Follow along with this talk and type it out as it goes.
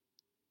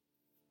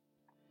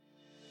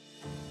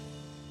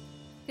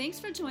Thanks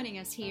for joining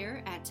us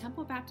here at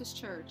Temple Baptist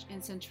Church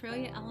in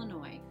Centralia,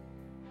 Illinois,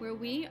 where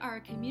we are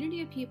a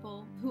community of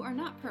people who are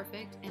not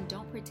perfect and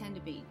don't pretend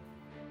to be.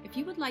 If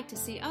you would like to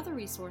see other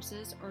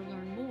resources or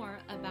learn more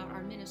about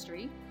our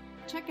ministry,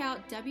 check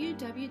out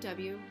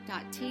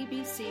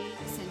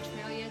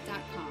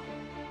www.tbccentralia.com.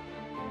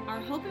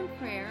 Our hope and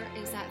prayer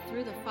is that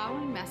through the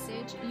following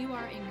message, you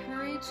are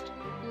encouraged,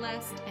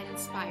 blessed, and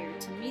inspired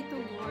to meet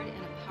the Lord in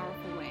a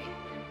powerful way.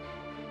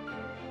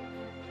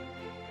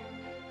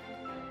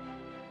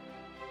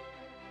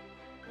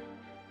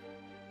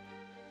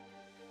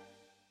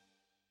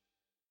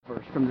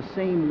 From the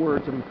same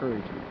words of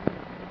encouragement.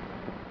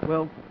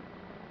 Well,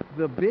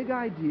 the big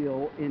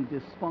ideal in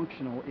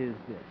dysfunctional is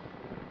this,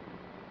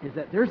 is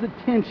that there's a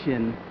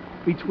tension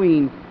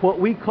between what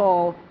we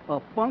call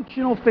a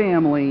functional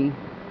family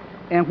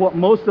and what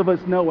most of us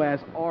know as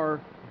our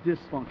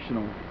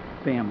dysfunctional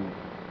family.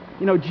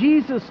 You know,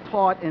 Jesus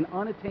taught an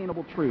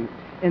unattainable truth,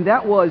 and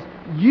that was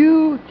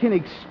you can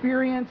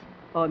experience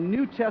a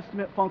New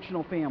Testament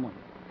functional family.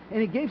 And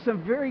he gave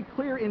some very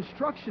clear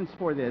instructions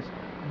for this.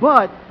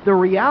 But the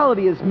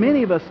reality is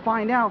many of us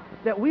find out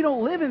that we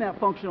don't live in that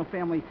functional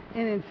family.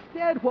 And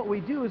instead what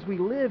we do is we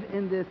live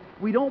in this,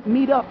 we don't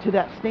meet up to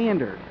that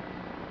standard.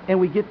 And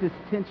we get this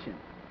tension.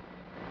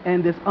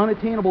 And this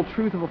unattainable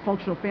truth of a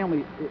functional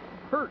family, it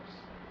hurts.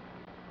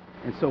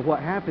 And so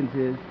what happens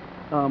is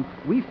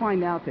we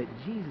find out that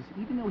Jesus,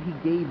 even though he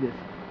gave this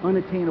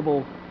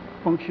unattainable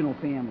functional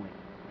family,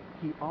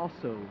 he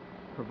also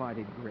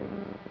provided grace.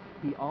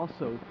 He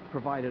also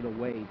provided a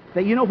way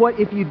that, you know what,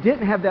 if you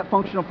didn't have that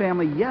functional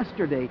family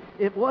yesterday,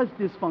 it was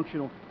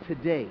dysfunctional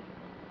today.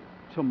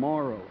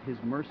 Tomorrow,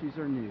 his mercies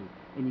are new,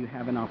 and you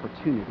have an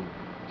opportunity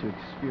to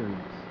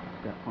experience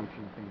that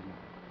functional family.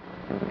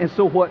 And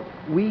so what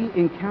we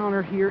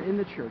encounter here in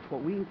the church,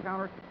 what we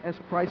encounter as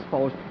Christ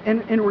followers,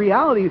 and in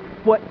reality,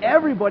 what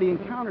everybody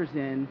encounters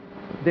in,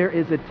 there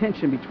is a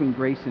tension between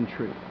grace and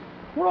truth.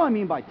 What do I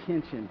mean by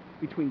tension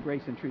between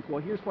grace and truth?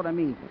 Well, here's what I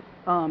mean.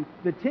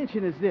 The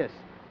tension is this: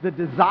 the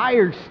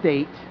desired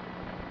state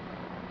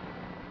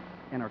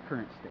and our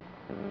current state.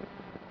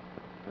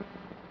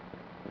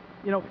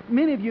 You know,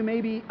 many of you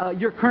maybe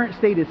your current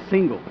state is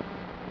single,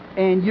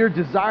 and your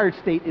desired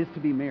state is to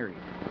be married.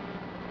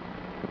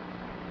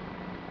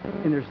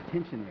 And there's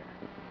tension there.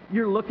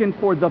 You're looking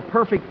for the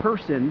perfect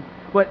person,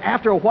 but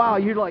after a while,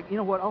 you're like, you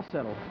know what, I'll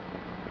settle.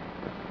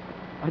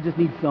 I just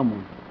need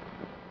someone.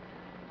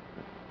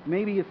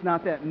 Maybe it's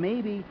not that.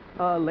 Maybe,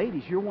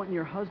 ladies, you're wanting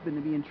your husband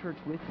to be in church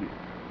with you.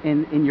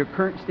 And your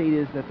current state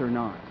is that they're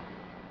not.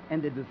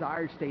 And the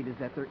desired state is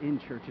that they're in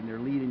church and they're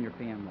leading your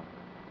family.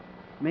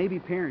 Maybe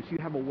parents, you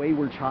have a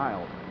wayward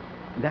child.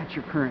 That's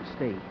your current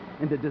state.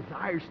 And the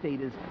desired state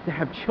is to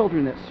have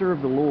children that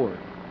serve the Lord.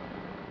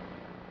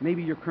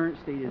 Maybe your current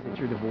state is that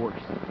you're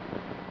divorced.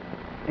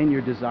 And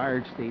your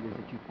desired state is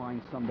that you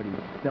find somebody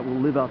that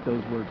will live out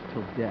those words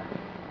till death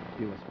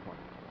do us part.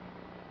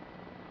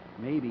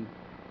 Maybe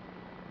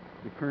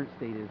the current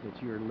state is that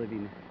you're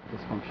living a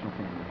dysfunctional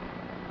family.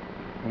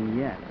 And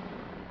yet,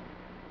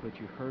 what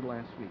you heard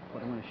last week,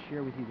 what I want to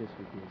share with you this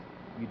week is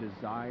you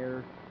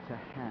desire to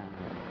have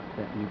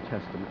that New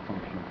Testament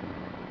functional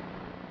family.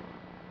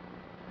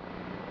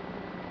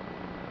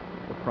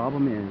 The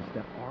problem is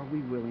that are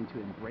we willing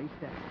to embrace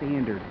that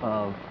standard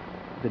of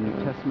the New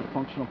Testament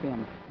functional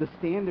family? The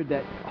standard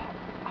that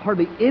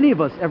hardly any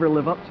of us ever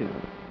live up to.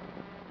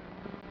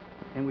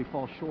 And we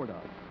fall short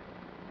of.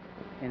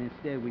 And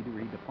instead we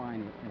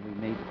redefine it and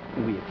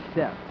we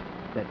accept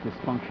that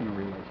dysfunctional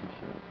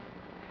relationship.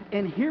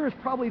 And here is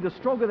probably the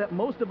struggle that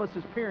most of us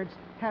as parents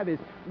have is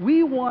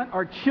we want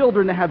our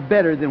children to have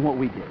better than what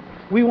we did.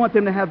 We want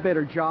them to have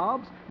better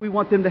jobs. We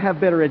want them to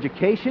have better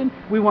education.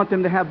 We want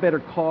them to have better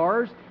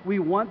cars. We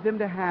want them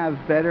to have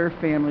better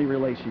family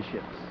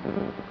relationships.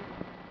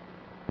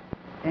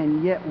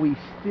 And yet we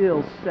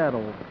still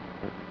settle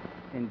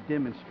and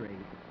demonstrate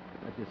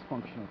a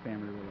dysfunctional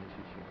family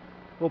relationship.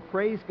 Well,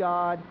 praise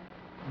God.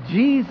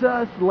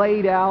 Jesus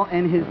laid out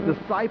and his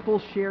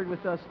disciples shared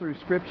with us through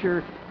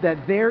Scripture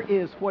that there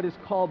is what is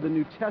called the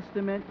New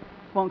Testament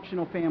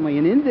functional family.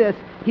 And in this,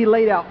 he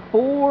laid out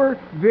 4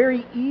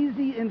 very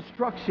easy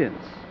instructions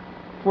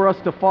for us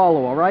to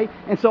follow, all right?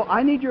 And so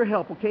I need your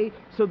help, okay?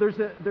 So there's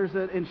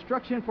an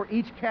instruction for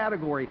each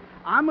category.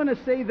 I'm going to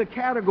say the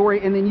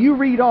category, and then you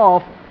read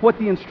off what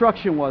the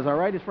instruction was, all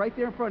right? It's right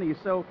there in front of you.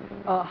 So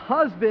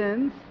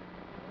husbands...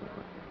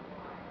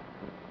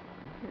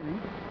 Okay.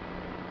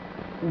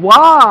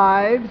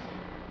 Wives,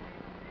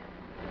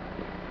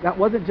 that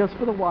wasn't just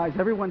for the wives,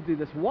 everyone do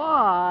this.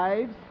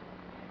 Wives,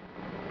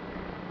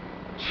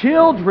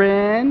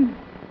 children,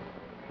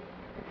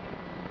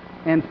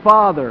 and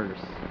fathers.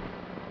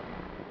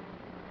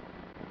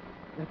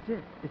 That's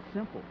it. It's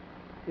simple.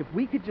 If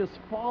we could just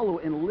follow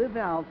and live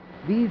out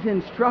these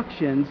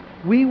instructions,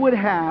 we would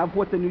have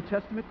what the New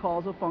Testament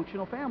calls a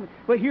functional family.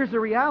 But here's the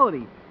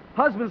reality.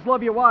 Husbands,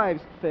 love your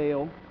wives.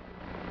 Fail.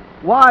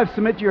 Wives,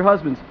 submit to your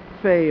husbands.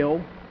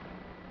 Fail.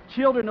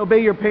 Children,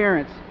 obey your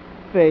parents.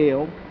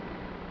 Fail.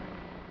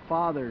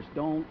 Fathers,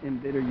 don't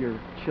embitter your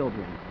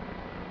children.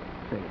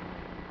 Fail.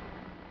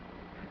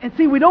 And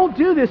see, we don't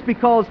do this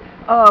because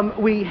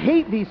we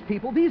hate these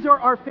people. These are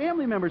our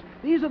family members.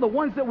 These are the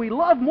ones that we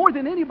love more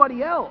than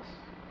anybody else.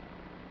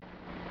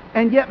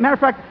 And yet, matter of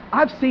fact,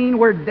 I've seen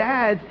where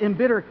dads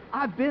embitter.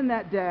 I've been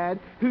that dad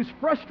who's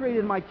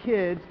frustrated my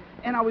kids,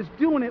 and I was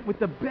doing it with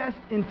the best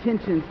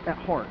intentions at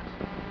heart.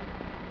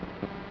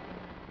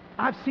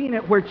 I've seen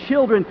it where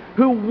children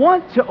who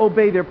want to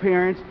obey their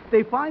parents,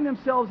 they find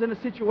themselves in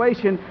a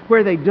situation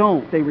where they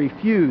don't. They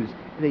refuse.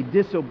 They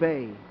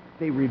disobey.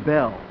 They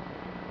rebel.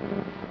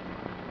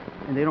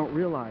 And they don't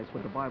realize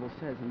what the Bible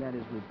says, and that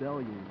is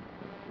rebellion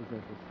is as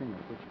a sin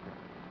of witchcraft.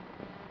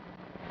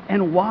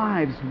 And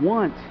wives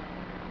want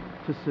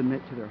to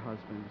submit to their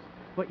husbands,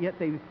 but yet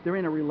they're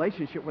in a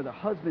relationship where the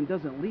husband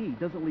doesn't lead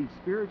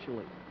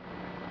spiritually,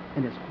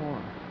 and it's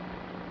hard.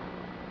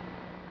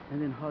 And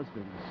then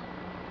husbands,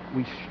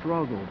 we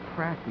struggle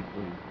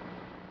practically.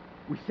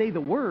 We say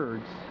the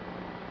words,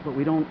 but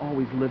we don't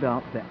always live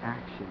out the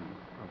action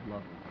of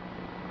loving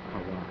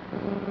our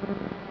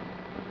wives.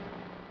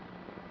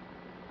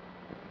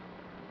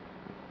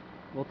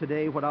 Well,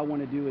 today what I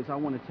want to do is I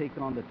want to take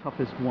on the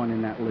toughest one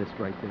in that list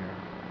right there.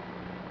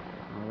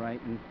 All right?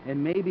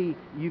 And maybe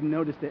you've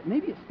noticed that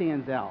maybe it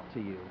stands out to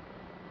you.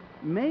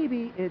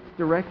 Maybe it's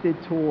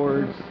directed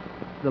towards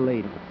the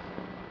ladies.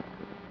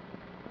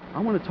 I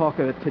want to talk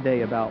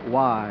today about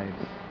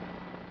wives.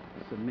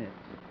 Submit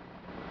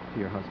to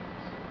your husbands.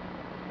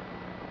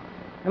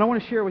 And I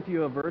want to share with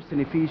you a verse in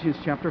Ephesians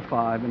chapter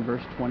 5 and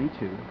verse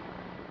 22.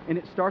 And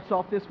it starts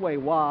off this way: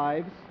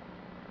 wives,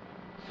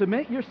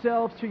 submit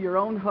yourselves to your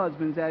own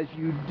husbands as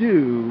you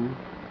do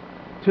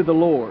to the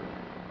Lord.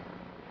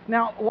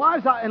 Now,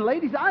 wives and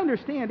ladies, I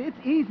understand it's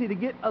easy to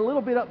get a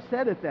little bit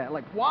upset at that.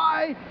 Like,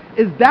 why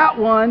is that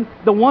one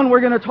the one we're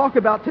going to talk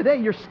about today?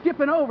 You're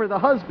skipping over the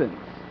husbands.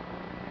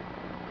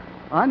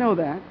 I know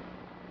that.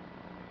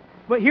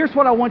 But here's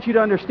what I want you to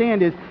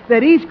understand is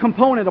that each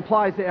component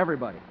applies to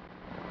everybody.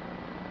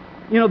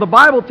 You know, the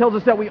Bible tells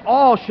us that we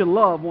all should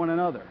love one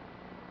another.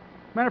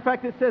 Matter of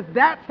fact, it says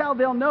that's how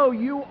they'll know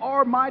you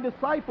are my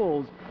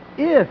disciples,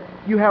 if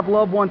you have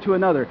love one to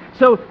another.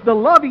 So the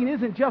loving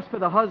isn't just for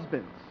the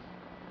husbands.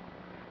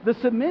 The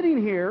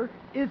submitting here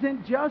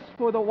isn't just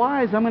for the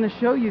wives. I'm going to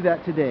show you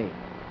that today.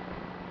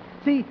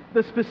 See,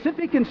 the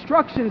specific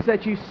instructions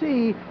that you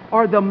see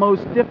are the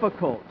most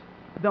difficult.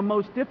 The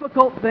most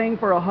difficult thing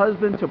for a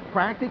husband to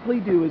practically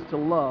do is to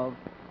love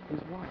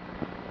his wife.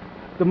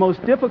 The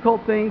most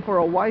difficult thing for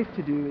a wife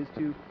to do is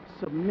to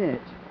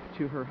submit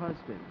to her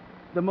husband.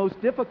 The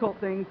most difficult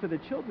thing for the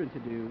children to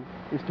do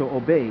is to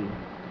obey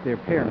their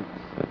parents.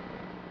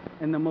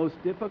 And the most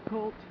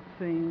difficult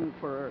thing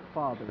for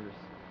fathers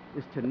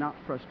is to not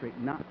frustrate,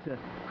 not to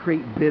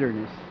create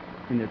bitterness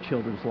in their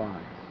children's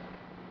lives.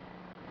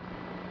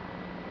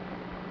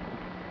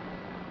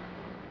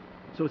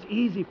 So it's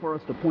easy for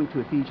us to point to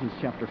Ephesians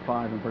chapter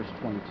 5 and verse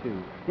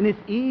 22. And it's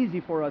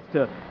easy for us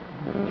to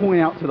point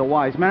out to the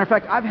wives. Matter of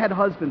fact, I've had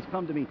husbands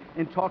come to me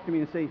and talk to me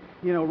and say,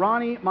 you know,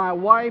 Ronnie, my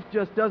wife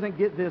just doesn't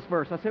get this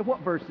verse. I say,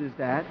 what verse is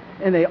that?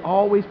 And they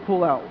always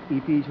pull out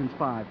Ephesians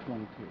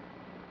 5:22.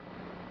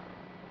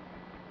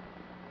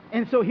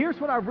 And so here's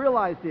what I've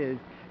realized is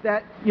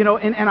that, you know,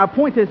 and I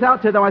point this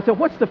out to them. I said,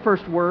 what's the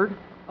first word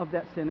of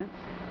that sentence?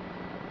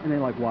 And they're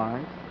like,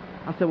 wives.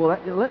 I said, well,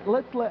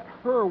 let's let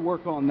her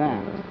work on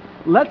that.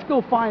 Let's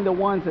go find the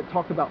ones that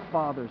talk about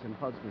fathers and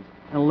husbands,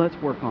 and let's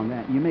work on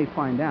that. You may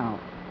find out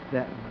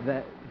that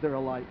they're a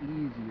lot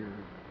easier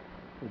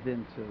for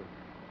them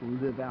to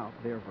live out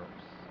their verse.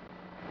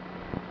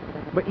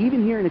 But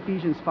even here in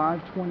Ephesians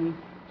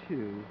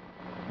 5:22,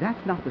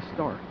 that's not the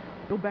start.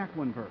 Go back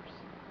one verse.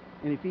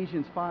 In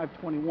Ephesians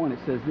 5:21, it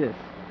says this: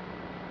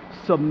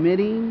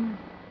 submitting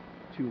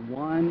to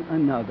one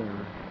another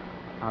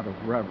out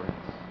of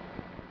reverence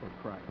for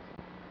Christ.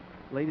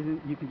 Ladies,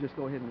 you can just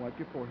go ahead and wipe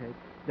your forehead.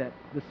 That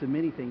the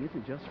submitting thing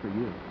isn't just for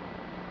you.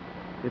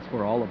 It's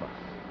for all of us.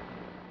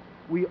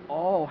 We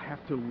all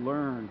have to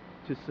learn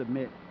to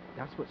submit.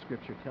 That's what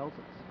Scripture tells us.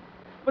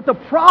 But the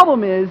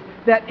problem is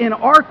that in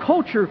our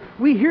culture,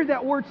 we hear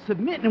that word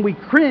submit and we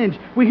cringe.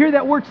 We hear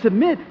that word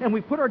submit and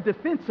we put our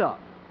defense up.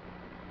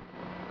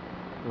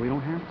 But we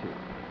don't have to.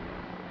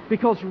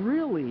 Because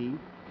really,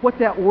 what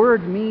that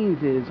word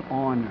means is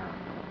honor.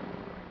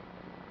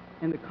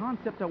 And the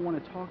concept I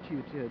want to talk to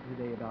you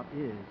today about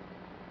is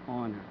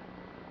honor.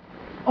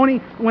 Only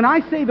when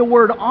I say the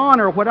word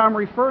honor, what I'm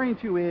referring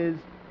to is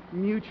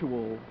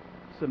mutual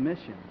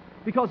submission.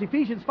 Because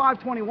Ephesians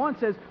 5:21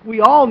 says we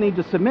all need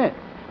to submit.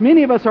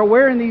 Many of us are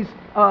wearing these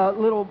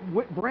little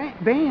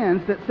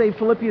bands that say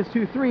Philippians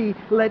 2:3,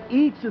 let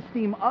each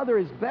esteem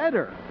others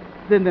better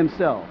than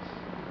themselves.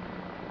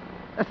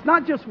 That's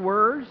not just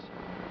words.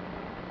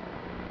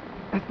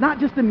 That's not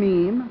just a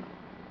meme.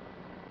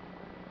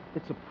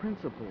 It's a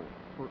principle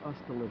for us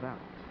to live out.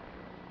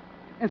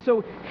 And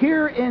so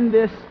here in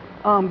this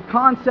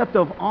concept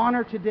of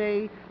honor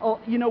today,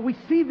 you know, we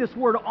see this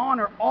word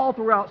honor all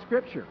throughout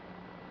Scripture.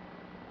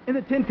 In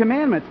the Ten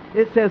Commandments,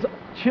 it says,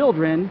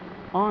 children,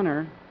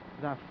 honor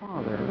thy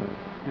father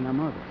and thy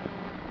mother.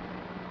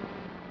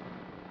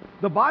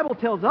 The Bible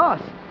tells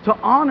us to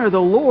honor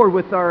the Lord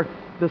with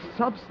the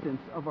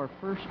substance of our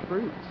first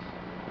fruits.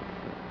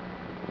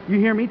 You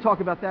hear me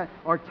talk about that,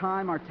 our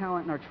time, our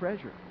talent, and our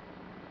treasure.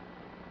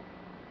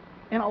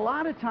 And a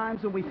lot of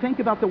times when we think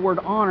about the word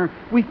honor,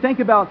 we think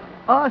about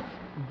us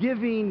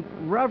giving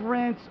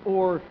reverence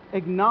or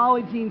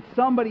acknowledging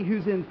somebody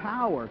who's in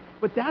power.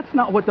 But that's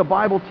not what the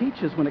Bible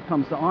teaches when it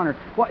comes to honor.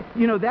 Well,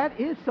 that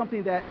is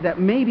something that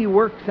maybe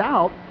works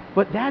out,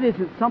 but that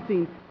isn't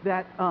something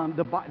that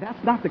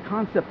that's not the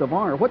concept of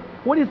honor.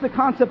 What is the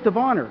concept of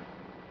honor?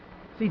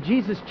 See,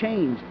 Jesus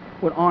changed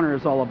what honor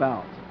is all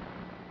about.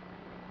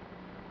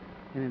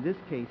 And in this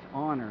case,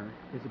 honor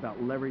is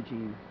about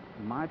leveraging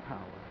my power,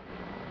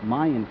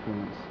 my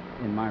influence,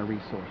 and my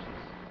resources.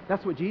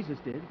 That's what Jesus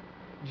did.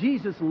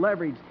 Jesus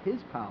leveraged his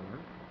power.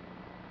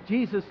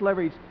 Jesus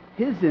leveraged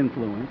his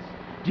influence.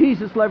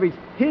 Jesus leveraged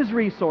his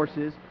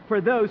resources for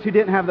those who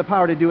didn't have the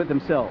power to do it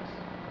themselves.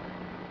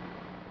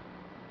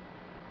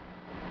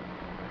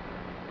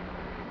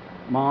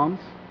 Moms,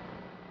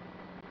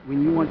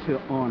 when you want to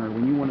honor,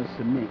 when you want to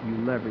submit, you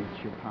leverage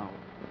your power.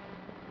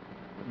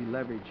 You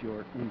leverage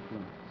your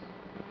influence.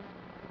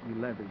 You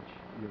leverage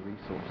your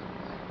resources.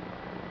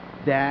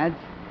 Dads,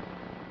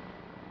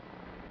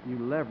 you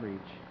leverage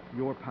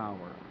your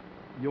power,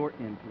 your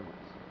influence,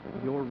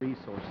 your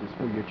resources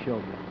for your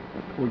children,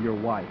 for your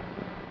wife,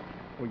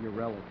 for your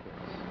relatives,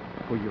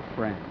 for your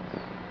friends.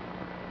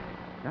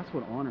 That's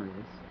what honor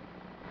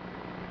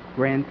is.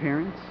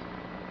 Grandparents,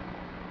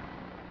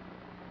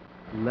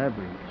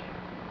 leverage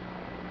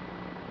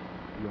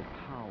your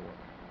power,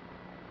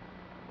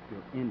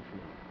 your influence,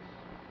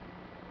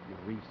 your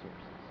resources.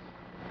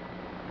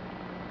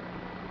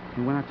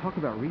 And when I talk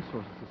about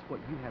resources, it's what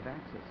you have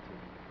access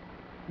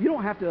to. You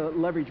don't have to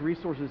leverage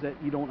resources that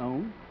you don't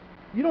own.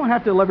 You don't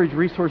have to leverage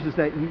resources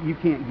that you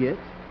can't get.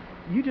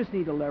 You just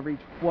need to leverage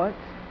what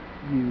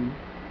you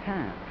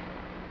have.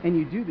 And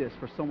you do this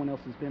for someone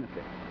else's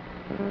benefit.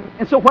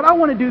 And so what I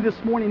want to do this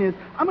morning is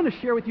I'm going to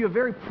share with you a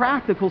very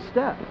practical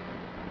step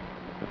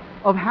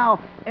of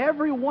how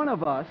every one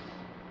of us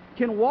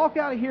can walk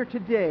out of here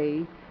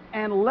today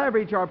and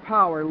leverage our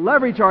power,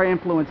 leverage our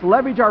influence,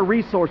 leverage our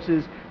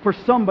resources for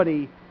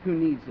somebody who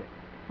needs it,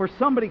 for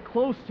somebody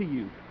close to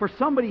you, for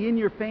somebody in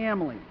your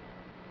family.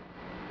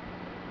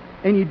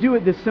 And you do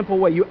it this simple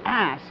way. You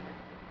ask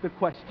the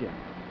question.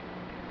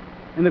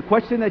 And the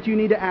question that you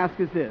need to ask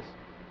is this: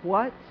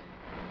 what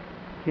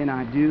can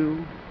I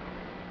do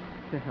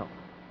to help?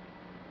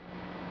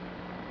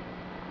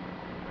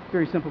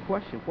 Very simple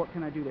question. What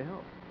can I do to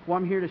help? Well,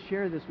 I'm here to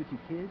share this with you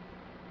kids.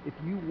 If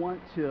you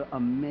want to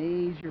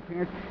amaze your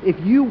parents, if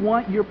you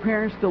want your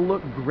parents to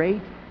look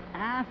great,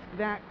 ask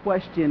that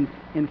question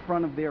in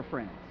front of their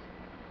friends.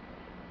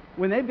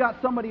 When they've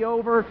got somebody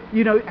over,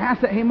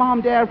 ask that, hey, Mom,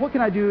 Dad, what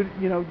can I do?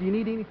 Do you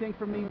need anything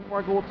from me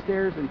before I go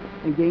upstairs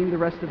and game the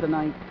rest of the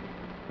night?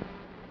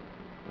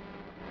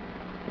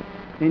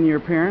 And your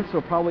parents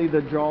will probably,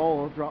 the jaw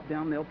will drop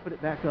down, they'll put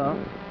it back up.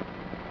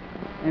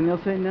 And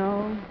they'll say,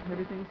 no,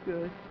 everything's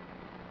good.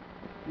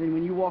 Then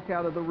when you walk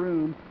out of the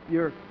room,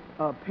 your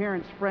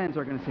parents' friends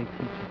are going to say,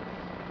 teach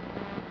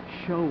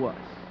us, show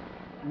us.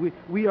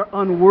 We are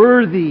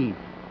unworthy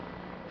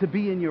to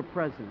be in your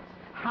presence.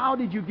 How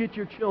did you get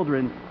your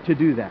children to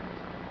do that?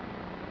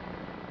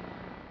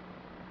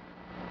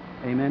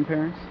 Amen,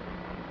 parents?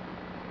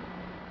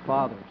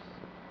 Fathers,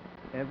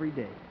 every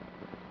day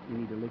you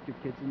need to look your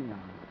kids in the eye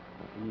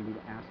and you need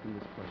to ask them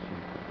this question: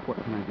 what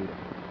can I do to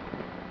help?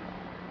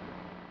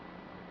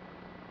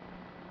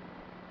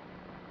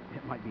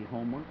 It might be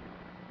homework.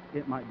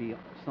 It might be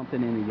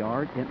something in the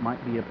yard. It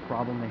might be a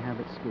problem they have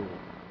at school.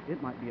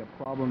 It might be a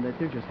problem that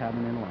they're just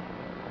having in life.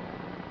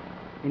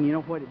 And you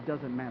know what? It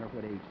doesn't matter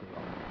what age they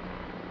are.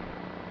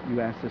 You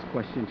ask this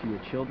question to your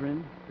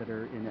children that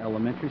are in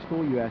elementary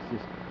school. You ask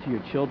this to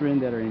your children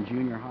that are in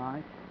junior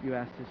high. You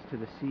ask this to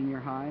the senior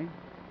high.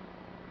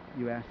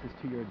 You ask this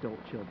to your adult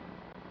children.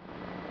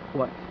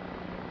 What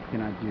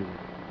can I do?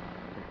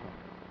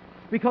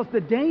 Because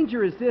the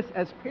danger is this: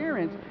 as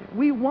parents,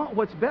 we want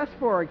what's best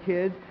for our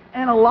kids,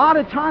 and a lot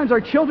of times our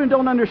children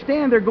don't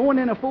understand. They're going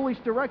in a foolish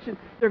direction.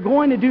 They're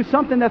going to do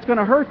something that's going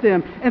to hurt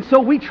them. And so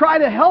we try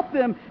to help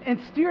them and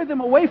steer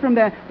them away from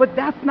that, but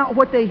that's not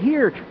what they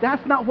hear.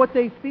 That's not what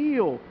they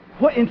feel.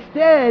 What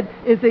instead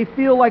is they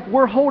feel like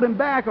we're holding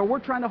back, or we're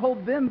trying to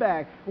hold them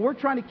back, or we're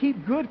trying to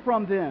keep good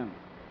from them.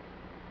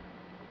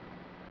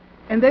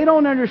 And they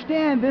don't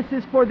understand this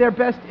is for their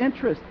best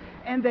interest.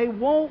 And they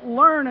won't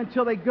learn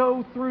until they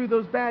go through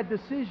those bad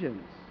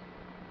decisions.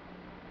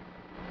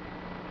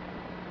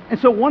 And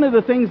so one of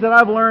the things that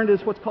I've learned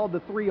is what's called the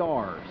 3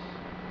 R's.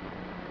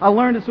 I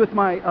learned this with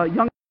my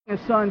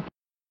youngest son,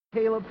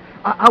 Caleb.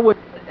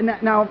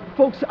 Now,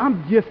 folks,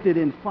 I'm gifted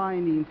in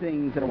finding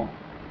things that are wrong.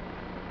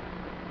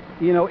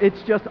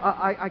 It's just,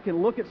 I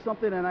can look at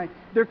something and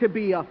there could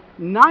be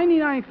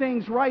 99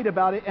 things right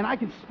about it, and I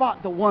can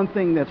spot the one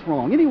thing that's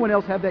wrong. Anyone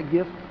else have that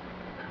gift?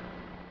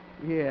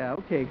 Yeah,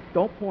 okay,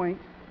 don't point.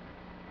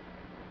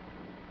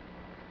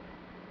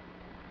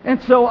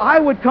 And so I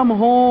would come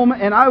home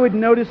and I would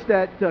notice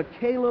that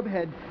Caleb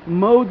had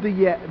mowed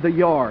the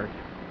yard.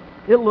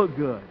 It looked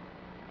good.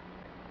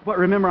 But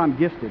remember, I'm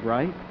gifted,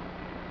 right?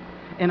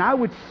 And I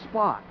would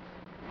spot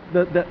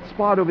that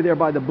spot over there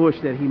by the bush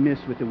that he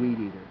missed with the weed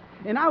eater.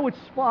 And I would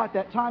spot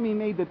that time he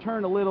made the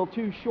turn a little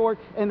too short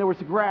and there was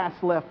grass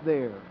left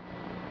there.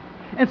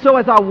 And so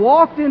as I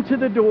walked into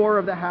the door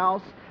of the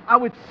house, I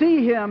would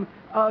see him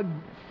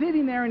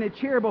sitting there in a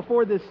chair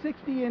before the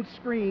 60-inch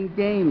screen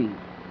gaming.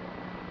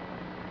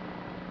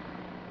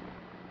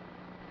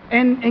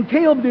 And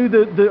Caleb knew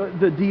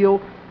the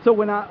deal. So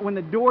when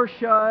the door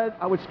shut,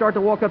 I would start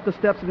to walk up the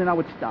steps and then I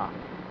would stop.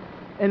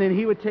 And then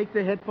he would take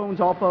the headphones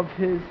off of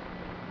his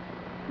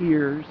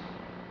ears.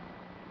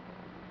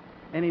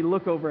 And he'd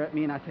look over at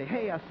me and I'd say,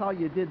 "Hey, I saw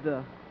you did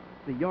the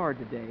yard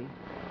today."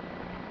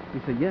 He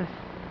said, "Yes."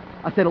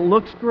 I said, "It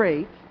looks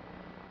great."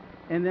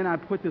 And then I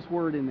put this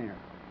word in there,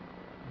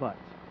 but.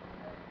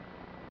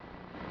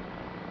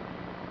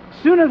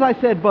 As soon as I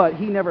said "but,"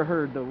 he never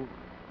heard the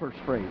first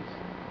phrase.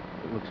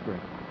 It looks great.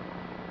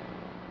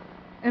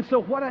 And so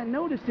what I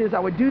noticed is I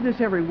would do this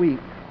every week.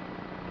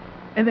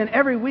 And then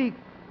every week,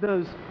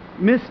 those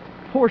missed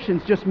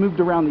portions just moved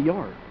around the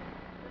yard.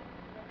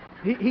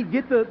 He'd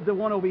get the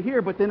one over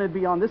here, but then it'd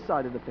be on this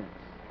side of the fence.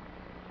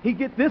 He'd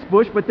get this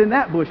bush, but then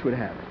that bush would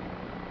have it.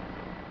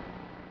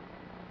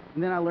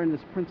 And then I learned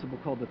this principle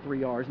called the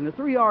 3 R's. And the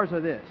 3 R's are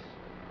this.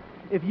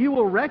 If you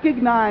will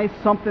recognize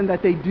something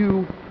that they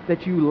do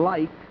that you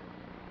like,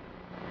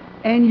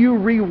 and you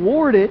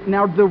reward it,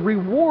 now the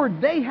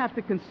reward, they have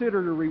to consider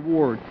a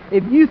reward.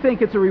 If you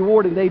think it's a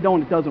reward and they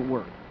don't, it doesn't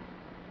work.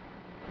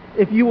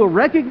 If you will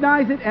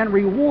recognize it and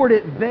reward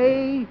it,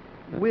 they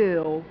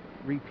will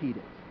repeat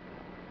it.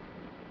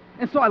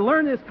 And so I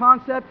learned this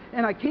concept,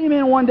 and I came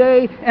in one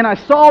day, and I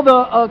saw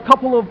a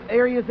couple of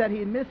areas that he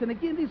had missed. And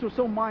again, these were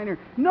so minor,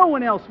 no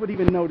one else would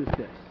even notice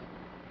this.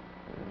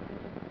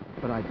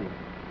 But I did.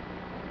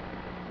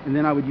 And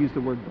then I would use the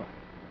word "but."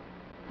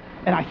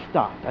 And I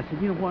stopped. I said,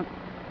 "You know what?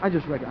 I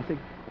just reckon." I said,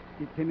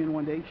 he came in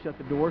one day, shut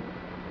the door,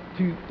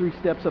 2-3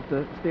 steps up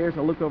the stairs.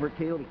 I look over at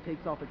Caleb. He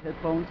takes off his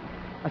headphones.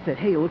 I said,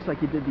 "Hey, it looks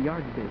like you did the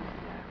yard today."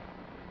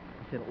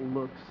 I said, "It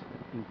looks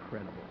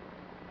incredible."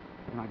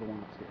 And I go on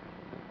upstairs.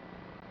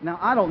 Now,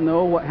 I don't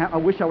know I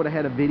wish I would have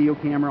had a video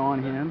camera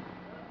on him.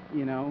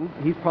 You know,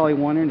 he's probably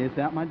wondering, is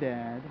that my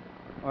dad?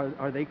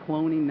 Are they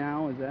cloning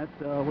now? Is that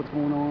what's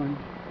going on?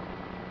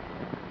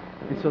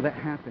 And so that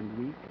happened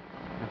week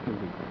after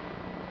week.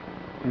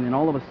 And then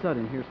all of a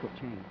sudden, here's what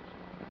changed.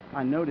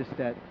 I noticed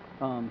that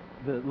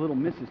the little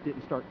misses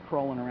didn't start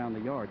crawling around the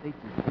yard. They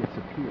just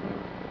disappeared.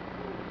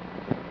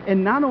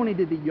 And not only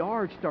did the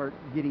yard start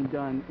getting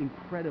done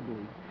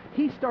incredibly,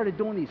 he started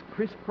doing these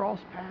crisscross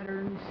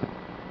patterns.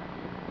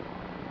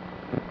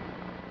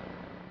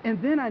 And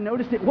then I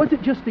noticed it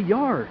wasn't just the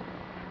yard.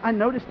 I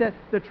noticed that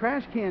the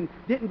trash can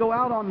didn't go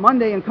out on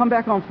Monday and come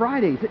back on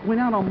Fridays. It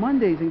went out on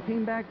Mondays and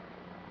came back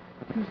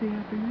Tuesday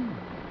afternoon.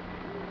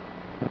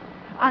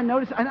 I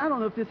noticed, and I don't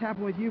know if this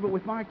happened with you, but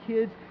with my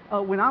kids,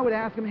 when I would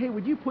ask them, "Hey,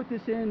 would you put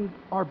this in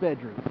our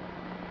bedroom?"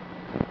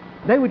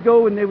 They would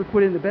go and they would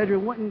put it in the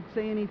bedroom, wouldn't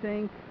say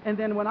anything. And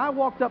then when I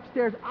walked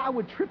upstairs, I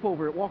would trip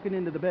over it walking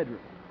into the bedroom.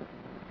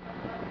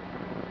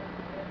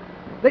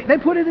 They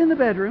put it in the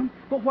bedroom,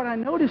 but what I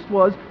noticed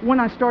was when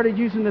I started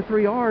using the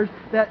 3 R's,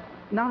 that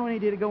not only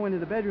did it go into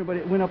the bedroom, but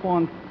it went up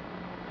on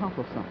top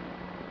of something.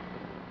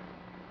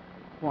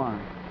 Why?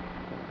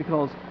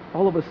 Because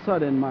all of a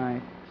sudden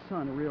my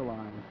son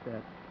realized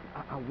that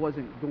I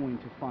wasn't going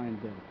to find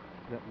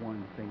that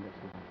one thing that's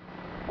wrong.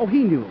 Oh,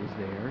 he knew it was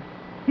there.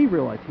 He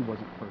realized he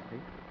wasn't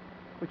perfect.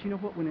 But you know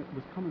what? When it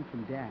was coming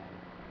from Dad,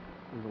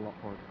 it was a lot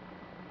harder.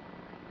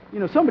 You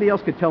know, somebody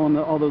else could tell him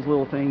all those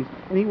little things,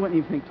 and he wouldn't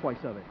even think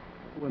twice of it.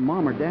 When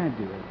Mom or Dad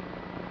do it,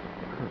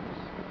 it hurts.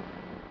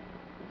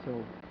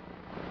 So,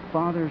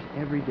 fathers,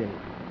 every day,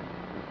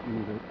 you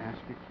need to ask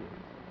your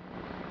kids,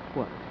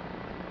 "What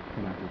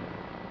can I do better?"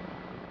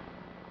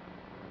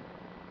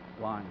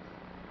 Wives,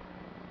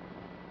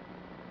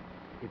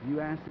 if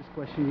you ask this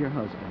question to your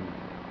husband,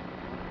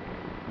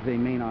 they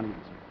may not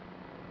answer.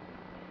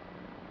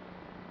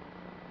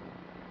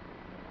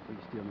 But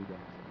you still need to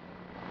ask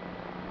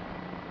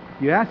it.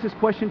 If you ask this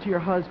question to your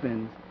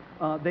husband,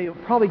 they'll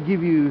probably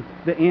give you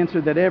the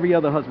answer that every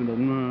other husband does.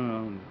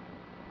 No.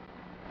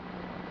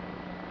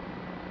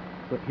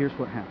 But here's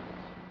what happens.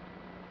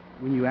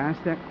 When you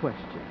ask that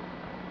question,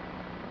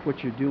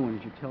 what you're doing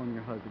is you're telling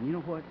your husband, "You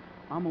know what?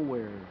 I'm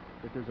aware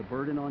that there's a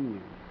burden on you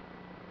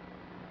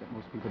that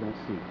most people don't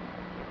see.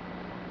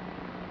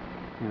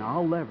 And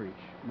I'll leverage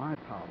my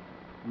power,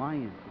 my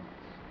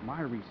influence, my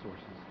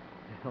resources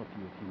to help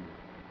you if you need it."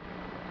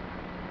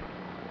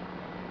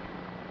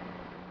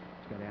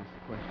 Just got to ask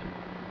the question.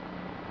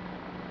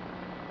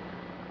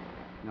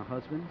 Now,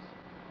 husbands,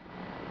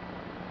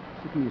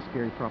 this can be a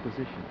scary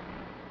proposition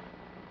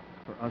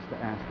for us to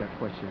ask that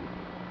question,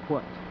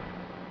 "What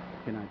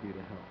can I do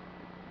to help?"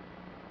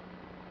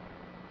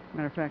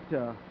 Matter of fact,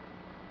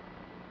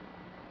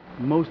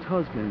 most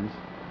husbands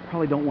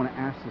probably don't want to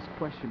ask this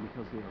question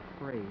because they're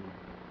afraid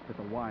that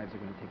the wives are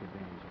going to take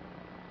advantage of it.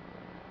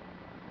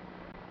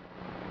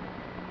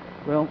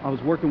 Well, I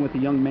was working with a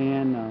young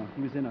man.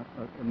 He was in a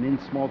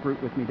men's small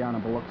group with me down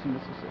in Biloxi,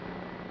 Mississippi.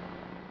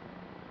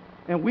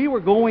 And we were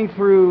going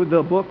through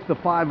the book, The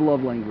 5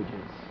 Love Languages.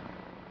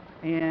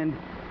 And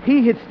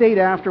he had stayed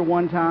after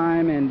one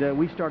time, and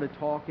we started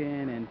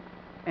talking,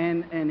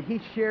 and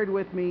he shared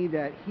with me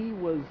that he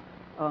was,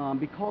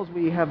 because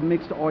we have a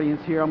mixed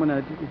audience here, I'm going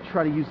to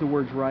try to use the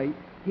words right,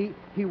 he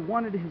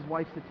wanted his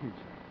wife's attention.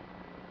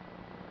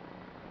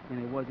 And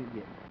he wasn't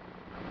getting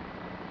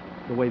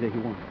it the way that he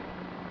wanted.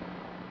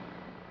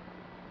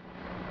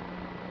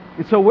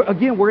 And so,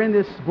 we're in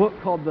this book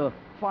called The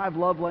 5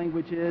 Love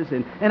Languages,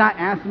 and I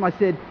asked him, I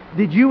said,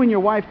 did you and your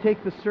wife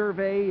take the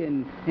survey?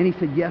 And he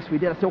said, yes, we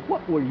did. I said,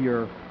 what were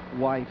your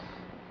wife's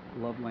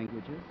love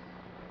languages?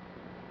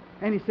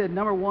 And he said,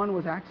 number 1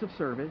 was acts of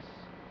service,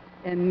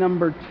 and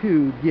number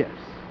 2, gifts.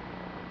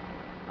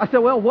 I said,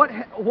 well, what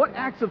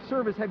acts of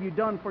service have you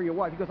done for your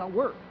wife? He goes, I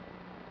work.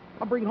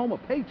 I bring home a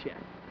paycheck.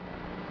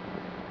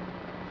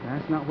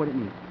 That's not what it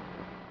means.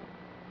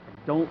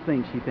 I don't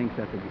think she thinks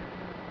that's a gift.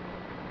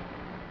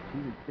 She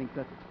thinks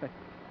that's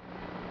expected.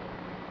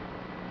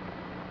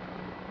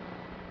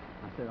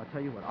 I said, I'll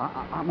tell you what,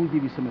 I'm going to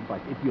give you some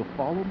advice. If you'll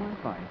follow my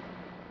advice,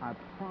 I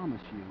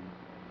promise you,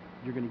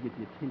 you're going to get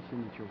the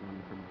attention that you're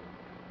wanting from me.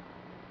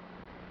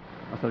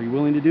 I said, are you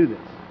willing to do this?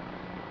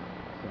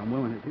 I said, I'm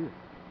willing to do it.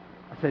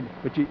 I said,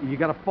 but you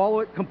got to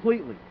follow it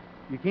completely.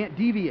 You can't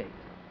deviate.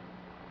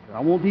 I said, I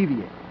won't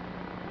deviate.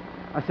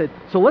 I said,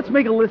 so let's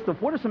make a list of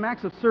what are some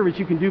acts of service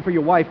you can do for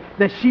your wife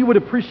that she would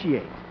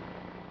appreciate.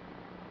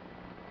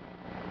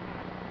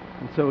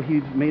 And so he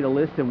made a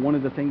list, and one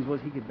of the things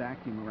was he could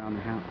vacuum around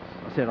the house.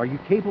 I said, are you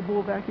capable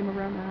of vacuuming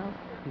around the house?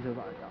 He said,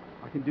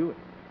 I can do it.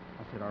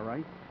 I said, all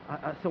right.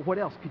 So what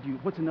else could you,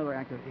 what's another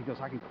act? He goes,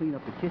 I can clean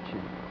up the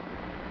kitchen.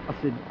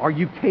 I said, are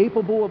you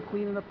capable of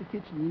cleaning up the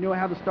kitchen? You know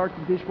how to start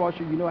the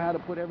dishwasher? You know how to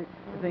put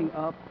everything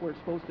up where it's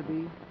supposed to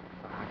be?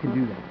 I can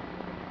do that.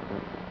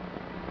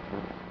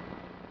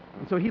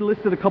 And so he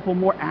listed a couple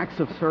more acts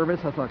of service.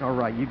 I was like, all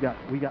right, we got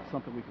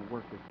something we can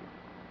work with here.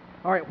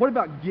 All right, what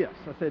about gifts?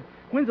 I said,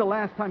 when's the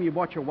last time you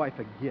bought your wife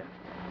a gift?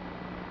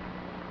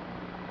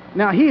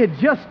 Now, he had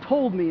just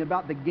told me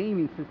about the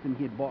gaming system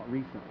he had bought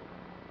recently.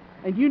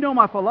 And you know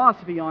my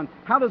philosophy on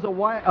how does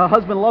a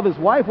husband love his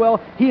wife? Well,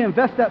 he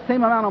invests that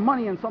same amount of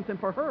money in something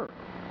for her.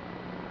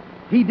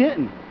 He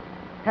hadn't,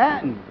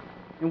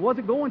 and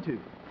wasn't going to.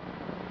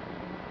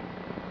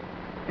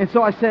 And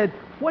so I said,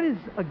 what is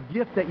a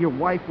gift that your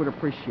wife would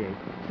appreciate?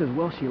 He says,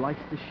 well, she likes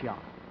to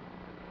shop.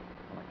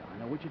 I'm like, I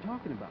know what you're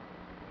talking about.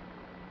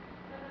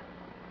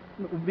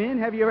 Men,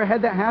 have you ever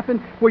had that happen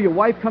where your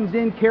wife comes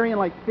in carrying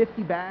like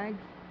 50 bags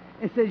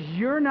and says,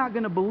 you're not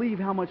going to believe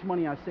how much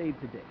money I saved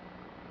today?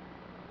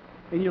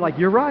 And you're like,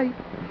 you're right.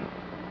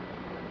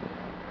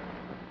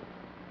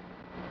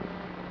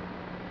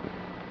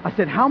 I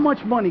said, how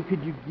much money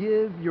could you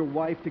give your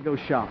wife to go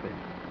shopping?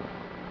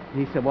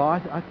 And he said, well,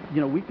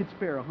 we could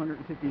spare $150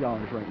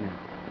 right now.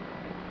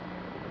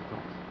 That's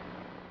awesome.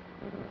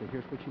 I said,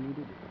 here's what you need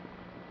to do.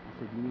 I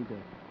said, you need to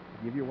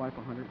give your wife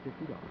 $150.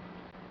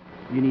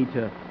 You need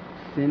to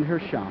send her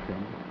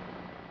shopping.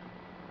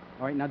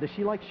 All right, now does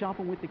she like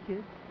shopping with the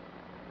kids?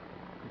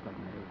 He's like,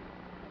 no.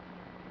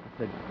 I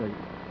said,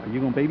 are you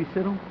going to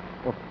babysit them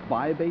or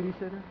buy a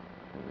babysitter?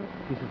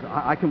 He says,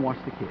 I can watch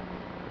the kids.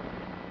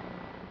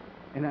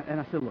 And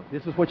I said, look,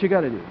 this is what you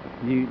got to do.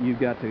 You've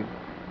got to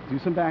do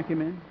some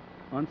vacuuming,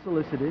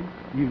 unsolicited.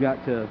 You've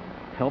got to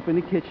help in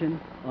the kitchen,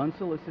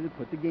 unsolicited.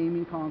 Put the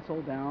gaming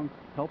console down,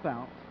 help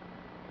out.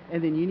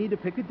 And then you need to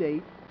pick a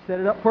date, set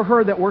it up for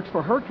her that works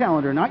for her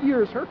calendar, not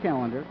yours, her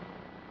calendar.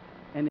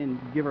 And then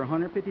give her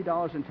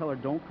 $150 and tell her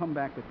don't come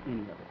back with any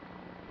of it.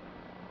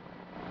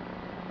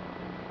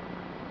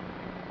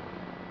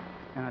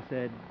 And I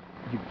said,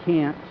 you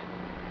can't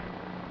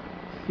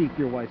seek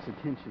your wife's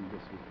attention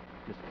this week.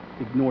 Just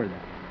ignore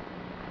that.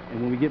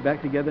 And when we get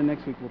back together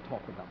next week, we'll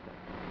talk about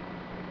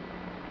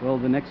that. Well,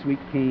 the next week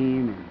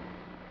came,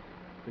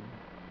 and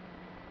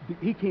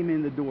he came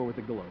in the door with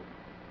a globe.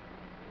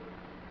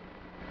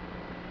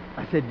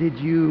 I said, did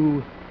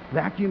you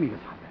vacuum? He goes,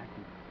 I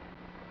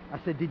vacuumed.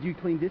 I said, did you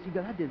clean this? He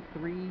goes, I did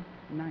 3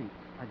 nights.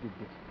 I did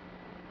this.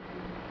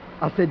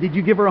 I said, did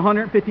you give her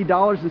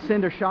 $150 and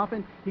send her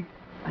shopping?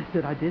 I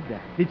said, I did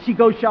that. Did she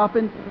go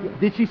shopping?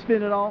 Did she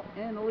spend it all?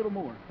 And a little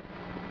more.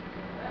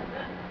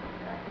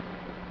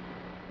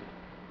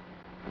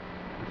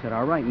 I said,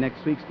 all right,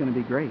 next week's going to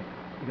be great.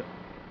 He goes,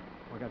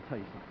 well, I got to tell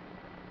you something.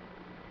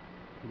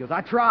 He goes,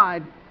 I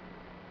tried.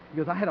 He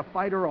goes, I had to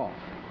fight her off.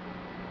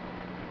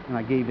 And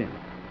I gave in.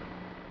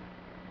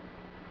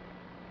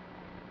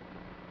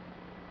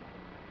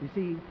 You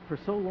see, for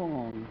so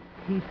long,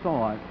 he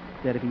thought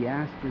that if he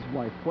asked his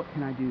wife, what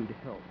can I do to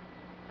help?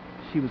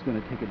 She was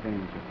going to take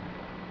advantage of him.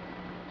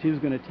 She was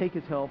going to take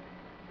his help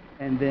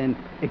and then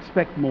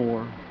expect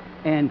more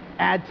and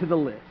add to the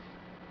list.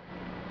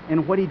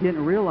 And what he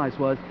didn't realize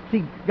was,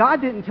 see, God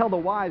didn't tell the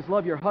wives,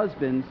 love your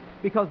husbands,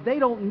 because they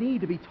don't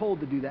need to be told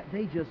to do that.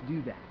 They just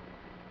do that.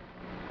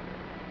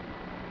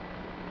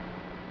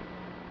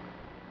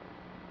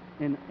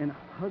 And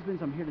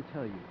husbands, I'm here to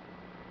tell you,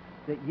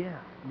 that, yeah,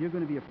 you're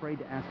going to be afraid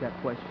to ask that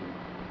question,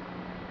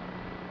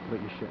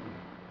 but you shouldn't.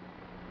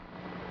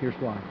 Here's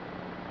why.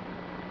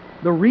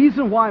 The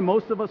reason why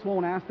most of us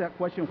won't ask that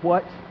question,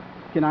 what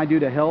can I do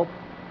to help,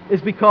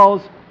 is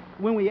because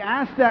when we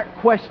ask that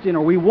question,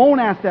 or we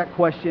won't ask that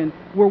question,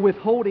 we're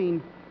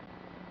withholding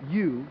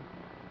you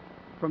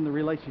from the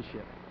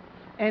relationship.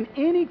 And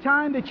any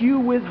time that you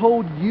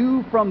withhold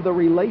you from the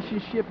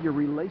relationship, your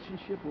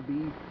relationship will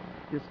be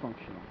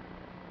dysfunctional.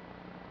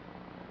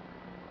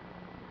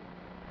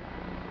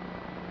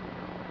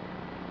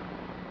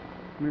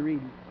 Let me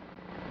read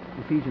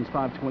Ephesians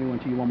 5:21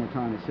 to you one more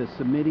time. It says,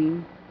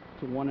 submitting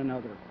to one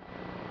another.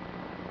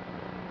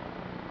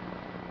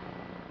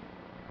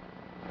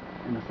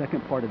 And the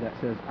second part of that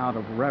says, out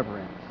of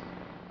reverence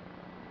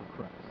for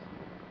Christ.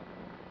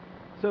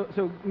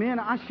 So, man,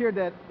 I shared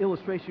that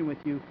illustration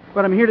with you,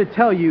 but I'm here to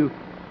tell you,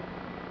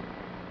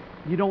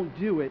 you don't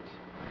do it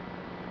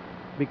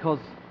because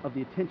of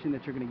the attention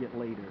that you're going to get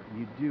later.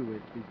 You do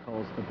it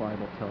because the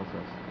Bible tells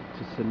us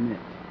to submit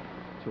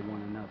to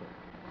one another.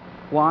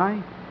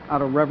 Why?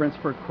 Out of reverence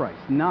for Christ,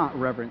 not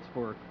reverence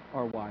for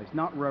our wives,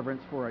 not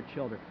reverence for our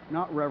children,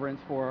 not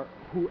reverence for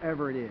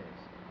whoever it is.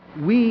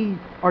 We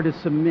are to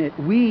submit.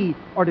 We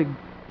are to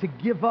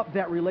give up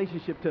that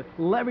relationship, to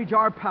leverage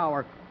our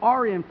power,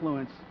 our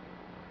influence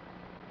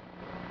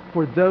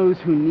for those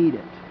who need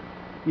it.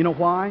 You know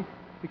why?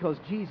 Because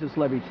Jesus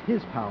leveraged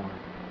His power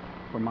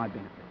for my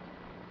benefit.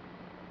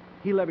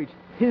 He leveraged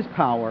His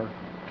power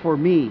for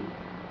me.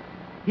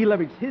 He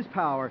leveraged His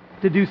power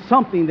to do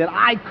something that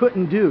I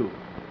couldn't do.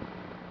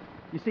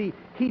 You see,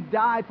 He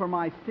died for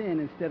my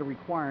sin instead of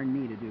requiring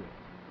me to do it.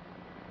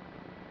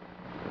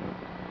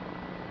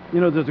 You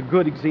know, there's a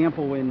good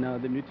example in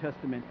the New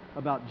Testament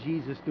about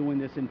Jesus doing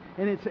this, and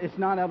it's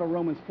not out of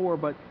Romans 4,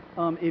 but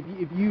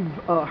if you've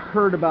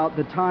heard about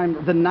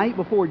the night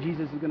before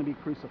Jesus is going to be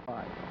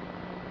crucified.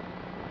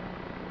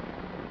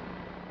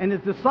 And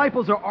His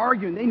disciples are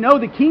arguing. They know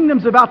the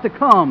kingdom's about to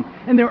come,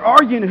 and they're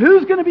arguing,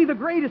 who's going to be the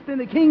greatest in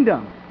the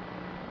kingdom?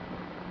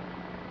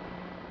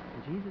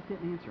 And Jesus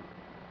didn't answer them.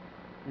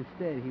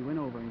 Instead, He went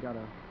over and got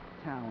a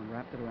towel and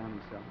wrapped it around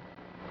Himself.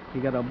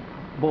 He got a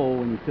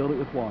bowl and He filled it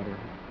with water.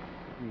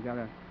 And He got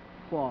a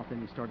cloth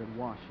and He started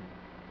washing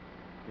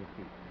their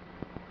feet.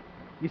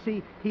 You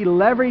see, He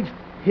leveraged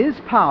His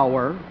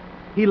power.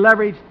 He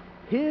leveraged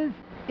His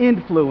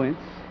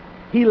influence.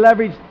 He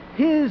leveraged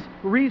His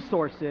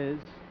resources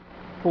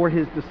for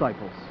His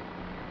disciples.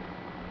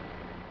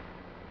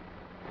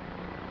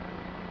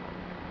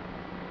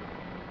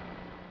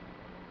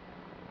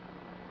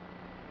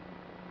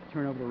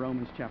 Turn over to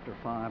Romans chapter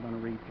 5. I'm going to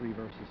read 3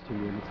 verses to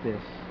you, and it's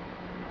this.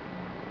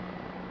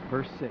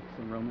 Verse 6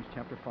 in Romans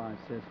chapter 5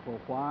 says, for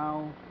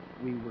while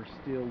we were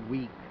still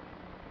weak.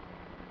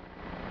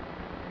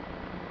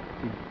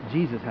 See,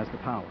 Jesus has the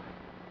power.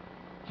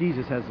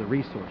 Jesus has the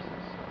resources.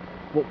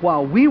 But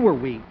while we were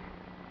weak,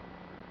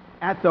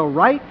 at the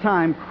right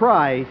time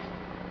Christ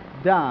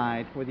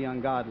died for the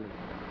ungodly.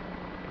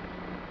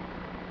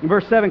 And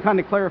verse 7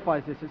 kind of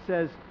clarifies this. It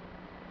says,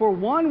 for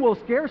one will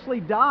scarcely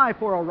die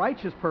for a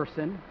righteous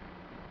person,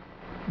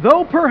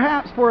 though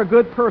perhaps for a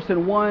good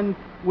person one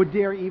would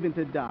dare even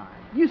to die.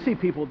 You see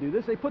people do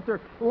this. They put their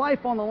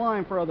life on the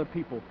line for other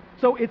people.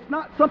 So it's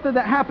not something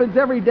that happens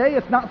every day.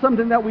 It's not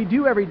something that we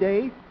do every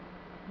day.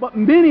 But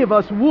many of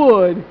us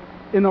would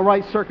in the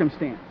right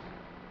circumstance.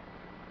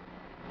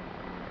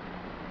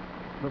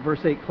 But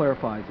verse 8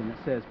 clarifies, and it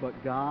says, but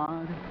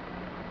God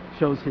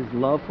shows His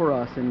love for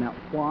us in that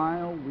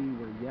while we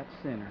were yet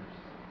sinners,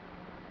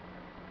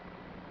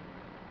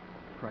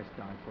 Christ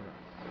died for us.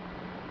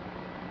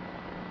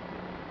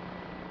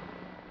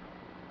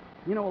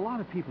 You know, a lot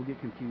of people get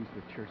confused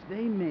with church.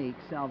 They make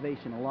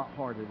salvation a lot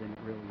harder than it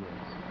really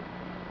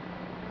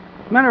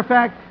is. Matter of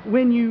fact,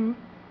 when you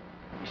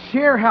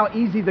share how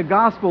easy the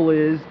gospel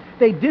is,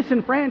 they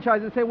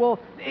disenfranchise and say, well,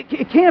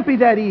 it can't be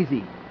that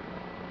easy.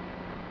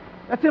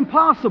 That's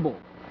impossible.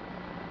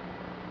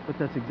 But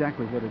that's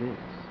exactly what it is.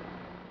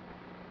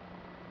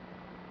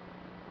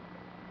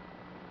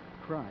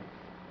 Christ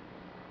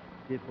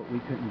did what we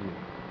couldn't do.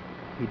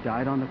 He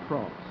died on the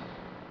cross.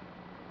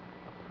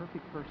 A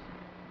perfect person.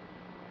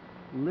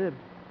 Lived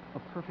a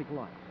perfect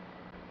life.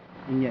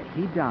 And yet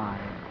He died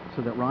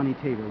so that Ronnie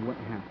Tabor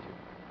wouldn't have to.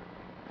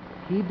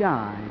 He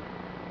died,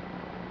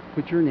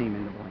 put your name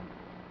in the blank,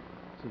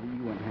 so that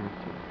you wouldn't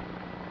have to.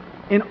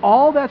 And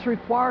all that's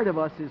required of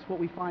us is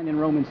what we find in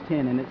Romans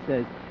 10, and it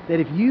says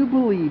that if you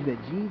believe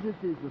that Jesus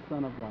is the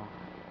Son of God,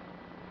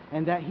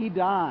 and that He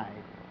died,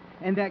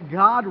 and that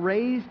God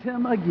raised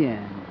Him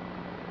again,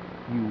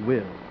 you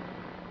will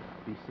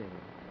be saved.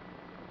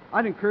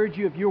 I'd encourage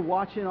you, if you're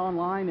watching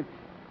online,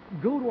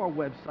 go to our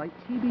website,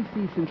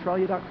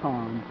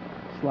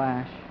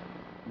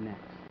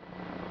 tbccentralia.com/next.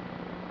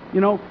 You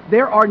know,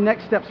 there are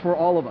next steps for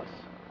all of us,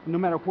 no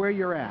matter where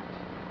you're at,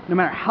 no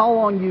matter how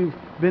long you've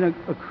been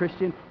a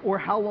Christian or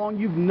how long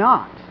you've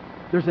not.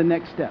 There's a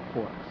next step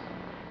for us.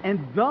 And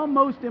the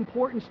most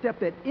important step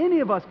that any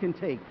of us can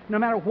take, no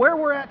matter where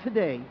we're at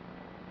today,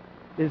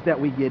 is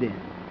that we get in,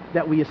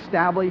 that we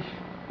establish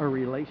a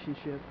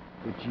relationship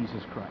with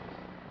Jesus Christ.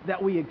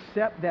 That we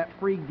accept that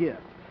free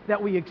gift.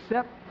 That we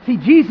accept. See,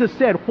 Jesus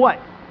said, what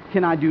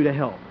can I do to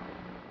help?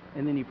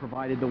 And then He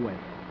provided the way.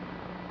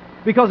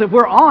 Because if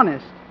we're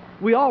honest,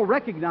 we all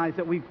recognize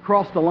that we've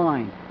crossed the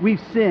line.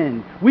 We've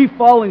sinned. We've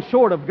fallen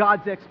short of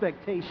God's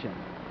expectation.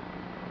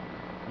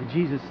 And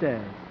Jesus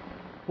says,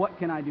 what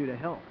can I do to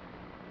help?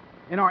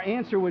 And our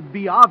answer would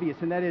be obvious,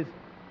 and that is,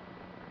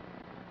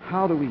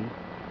 how do we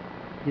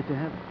get to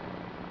heaven?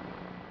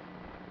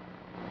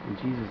 And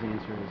Jesus'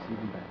 answer is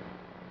even better.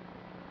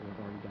 I've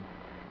already done it.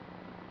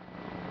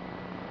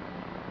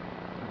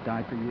 I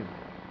died for you.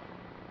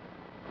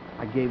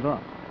 I gave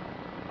up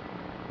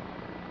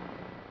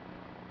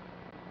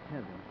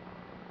heaven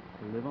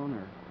to live on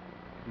earth,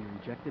 to be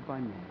rejected by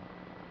men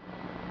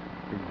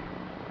for you.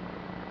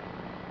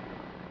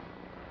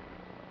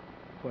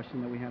 The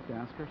question that we have to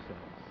ask ourselves is,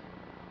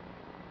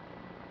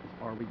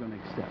 are we going to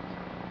accept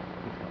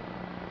His help?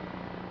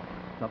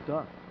 It's up to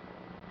us.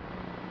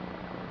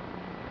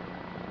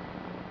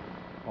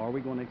 Are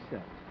we going to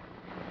accept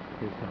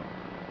His help?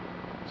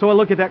 So I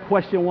look at that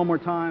question one more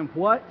time.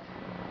 What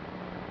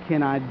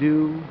can I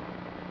do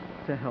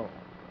to help?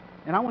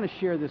 And I want to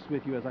share this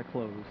with you as I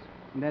close.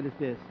 And that is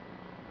this.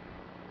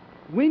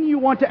 When you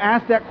want to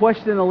ask that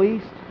question the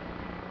least,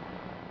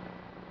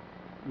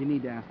 you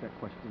need to ask that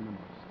question the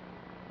most.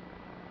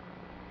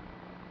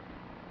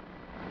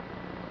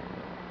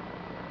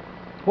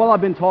 While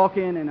I've been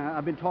talking, and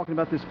I've been talking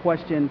about this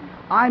question,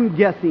 I'm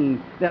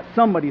guessing that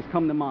somebody's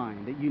come to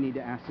mind that you need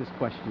to ask this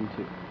question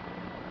to.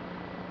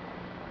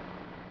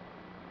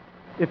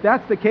 If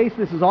that's the case,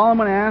 this is all I'm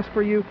going to ask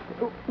for you.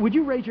 Would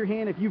you raise your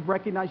hand if you've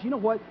recognized, you know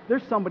what,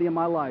 there's somebody in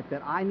my life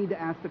that I need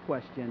to ask the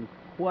question,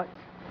 what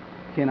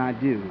can I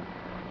do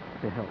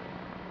to help?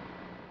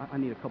 I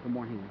need a couple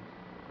more hands.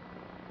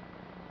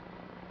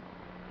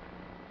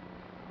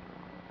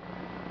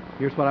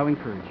 Here's what I would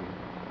encourage you.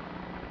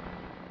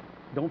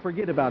 Don't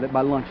forget about it by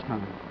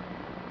lunchtime.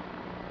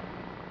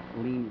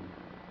 Lean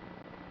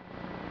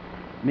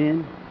in.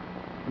 Men,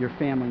 your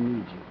family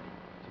needs you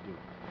to do it.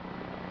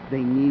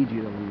 They need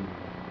you to lean in.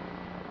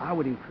 I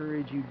would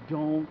encourage you,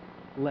 don't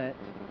let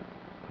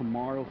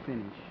tomorrow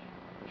finish.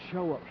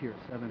 Show up here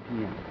at 7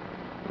 p.m.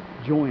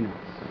 Join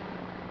us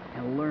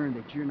and learn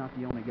that you're not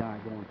the only guy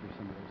going through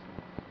some of those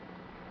things.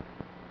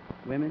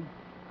 Women,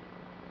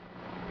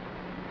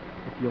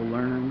 if you'll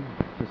learn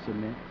to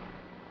submit,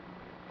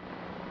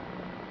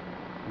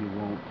 you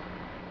won't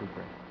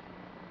regret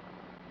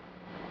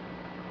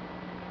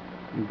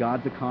it. In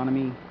God's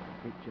economy,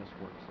 it just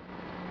works.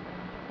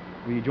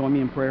 Will you join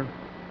me in prayer?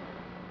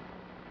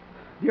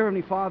 Dear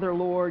Heavenly Father,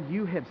 Lord,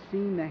 you have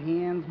seen the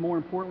hands. More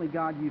importantly,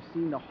 God, you've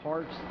seen the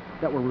hearts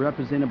that were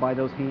represented by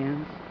those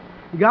hands.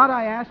 God,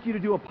 I ask you to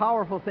do a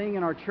powerful thing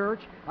in our church.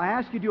 I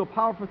ask you to do a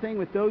powerful thing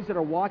with those that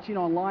are watching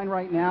online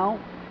right now.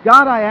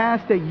 God, I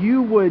ask that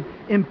you would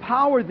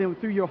empower them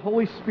through your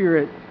Holy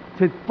Spirit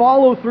to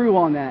follow through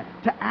on that,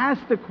 to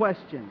ask the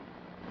question,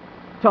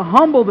 to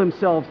humble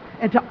themselves,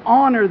 and to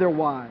honor their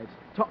wives,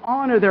 to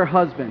honor their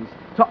husbands,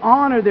 to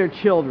honor their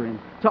children,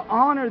 to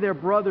honor their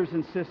brothers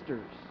and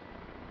sisters,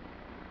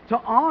 to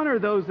honor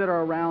those that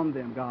are around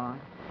them, God.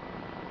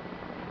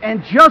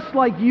 And just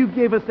like you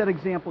gave us that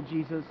example,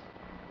 Jesus,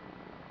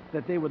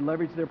 that they would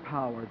leverage their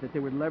power, that they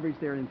would leverage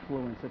their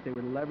influence, that they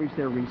would leverage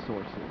their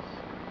resources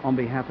on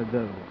behalf of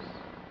those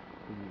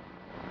who need.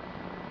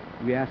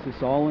 We ask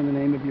this all in the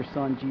name of your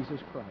Son,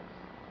 Jesus Christ.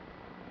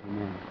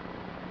 Amen.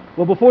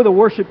 Well, before the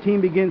worship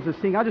team begins to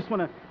sing, I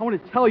want to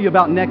tell you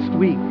about next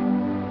week.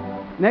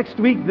 Next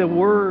week, the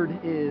word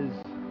is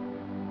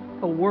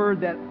a word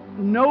that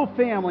no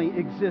family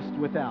exists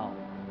without,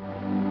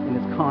 and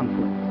it's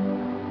conflict.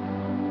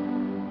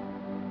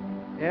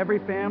 Every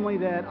family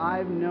that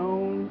I've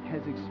known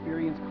has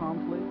experienced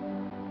conflict.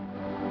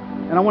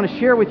 And I want to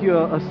share with you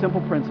a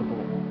simple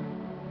principle.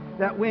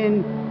 That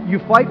when you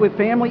fight with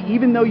family,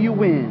 even though you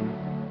win,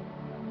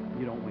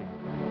 you don't win.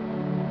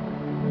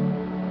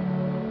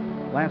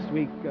 Last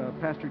week,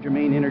 Pastor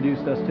Jermaine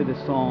introduced us to this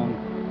song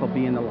called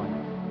Be in the Light.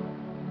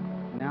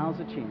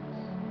 Now's a chance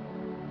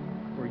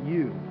for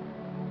you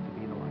to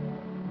be in the light.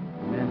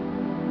 Amen.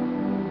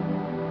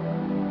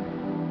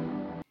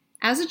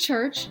 As a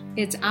church,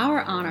 it's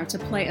our honor to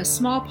play a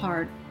small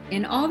part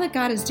in all that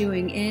God is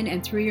doing in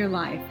and through your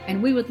life,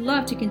 and we would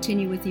love to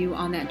continue with you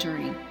on that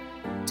journey.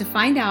 To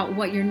find out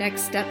what your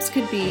next steps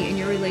could be in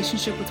your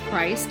relationship with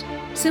Christ,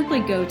 simply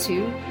go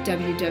to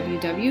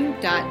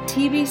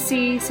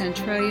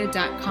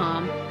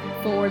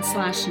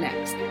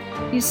www.tbccentralia.com/next.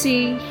 You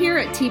see, here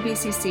at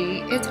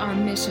TBCC, it's our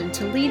mission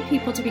to lead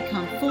people to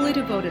become fully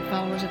devoted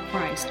followers of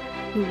Christ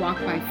who walk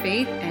by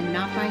faith and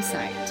not by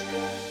sight.